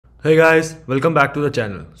Hey guys, welcome back to the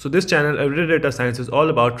channel. So this channel, Everyday Data Science, is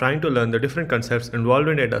all about trying to learn the different concepts involved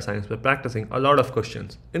in data science by practicing a lot of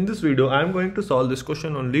questions. In this video, I am going to solve this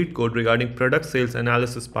question on LeetCode regarding product sales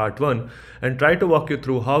analysis part 1 and try to walk you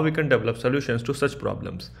through how we can develop solutions to such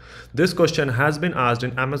problems. This question has been asked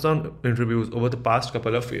in Amazon interviews over the past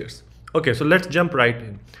couple of years. Okay, so let's jump right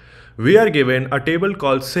in. We are given a table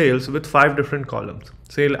called sales with 5 different columns: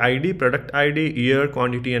 sale ID, product ID, year,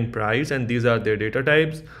 quantity and price, and these are their data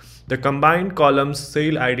types. The combined columns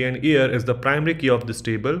sale ID and year is the primary key of this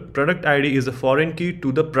table. Product ID is a foreign key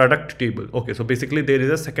to the product table. Okay, so basically there is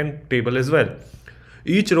a second table as well.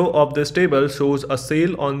 Each row of this table shows a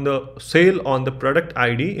sale on the product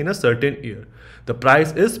ID in a certain year. The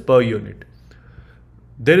price is per unit.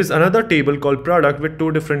 There is another table called product with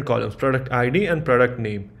 2 different columns, product ID and product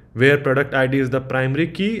name, where product ID is the primary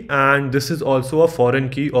key and this is also a foreign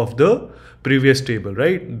key of the previous table,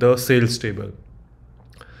 right? The sales table.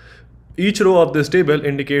 Each row of this table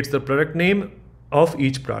indicates the product name of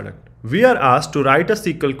each product. We are asked to write a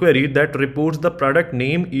SQL query that reports the product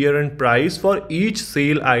name, year and price for each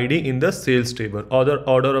sale ID in the sales table.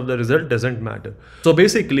 Order of the result doesn't matter. So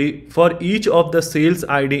basically, for each of the sales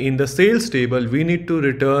ID in the sales table, we need to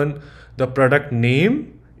return the product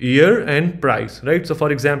name, year and price, right? So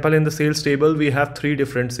for example, in the sales table, we have 3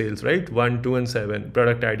 different sales, right? 1, 2 and 7.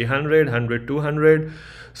 Product ID 100, 100, 200.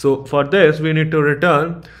 So for this, we need to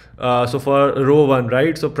return so for row 1,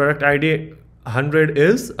 right? So product ID 100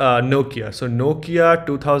 is Nokia. So Nokia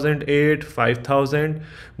 2008, 5000.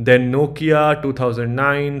 Then Nokia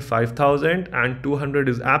 2009, 5000. And 200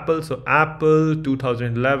 is Apple. So Apple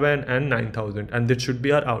 2011 and 9000. And this should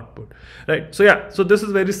be our output, right? So yeah, so this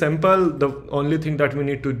is very simple. The only thing that we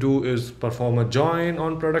need to do is perform a join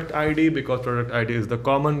on product ID because product ID is the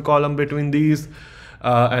common column between these.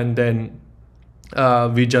 And then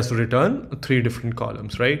we just return 3 different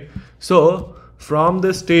columns, right? So from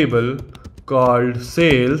this table called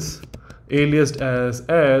sales aliased as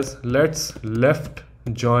S, let's left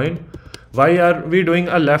join. Why are we doing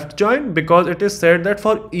a left join? Because it is said that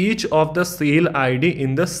for each of the sale ID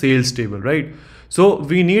in the sales table, right? So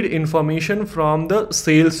we need information from the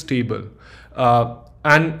sales table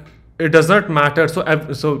and it does not matter.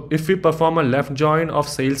 So if we perform a left join of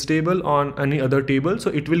sales table on any other table, so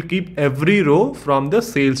it will keep every row from the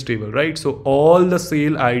sales table, right? So all the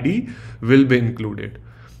sale ID will be included.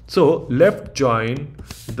 So left join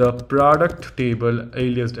the product table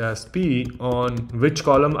aliased as P on which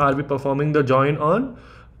column are we performing the join on?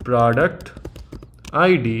 Product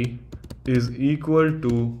ID is equal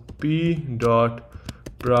to P dot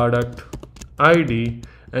product ID.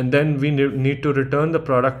 And then we need to return the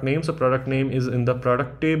product name. So product name is in the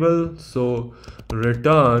product table. So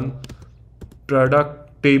return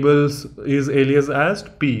product tables is alias as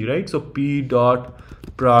P, right? So P dot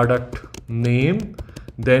product name.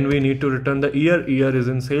 Then we need to return the year. Year is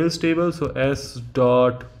in sales table. So S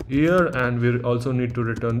dot year, and we also need to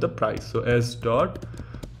return the price. So S dot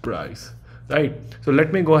price, right? So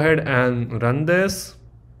let me go ahead and run this.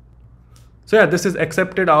 So yeah, this is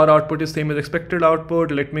accepted. Our output is same as expected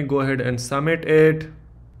output. Let me go ahead and submit it.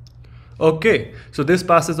 Okay, so this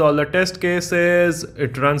passes all the test cases.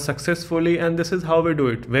 It runs successfully, and this is how we do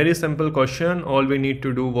it. Very simple question. All we need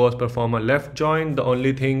to do was perform a left join. The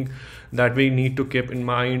only thing that we need to keep in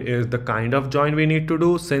mind is the kind of join we need to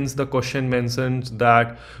do, since the question mentions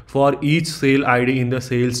that for each sale ID in the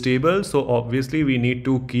sales table. So obviously we need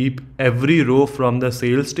to keep every row from the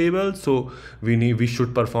sales table. So we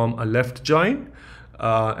should perform a left join.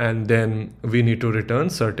 And then we need to return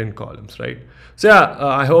certain columns, right? So yeah,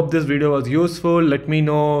 I hope this video was useful. Let me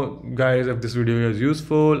know guys if this video is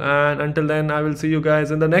useful, and until then I will see you guys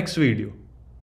in the next video.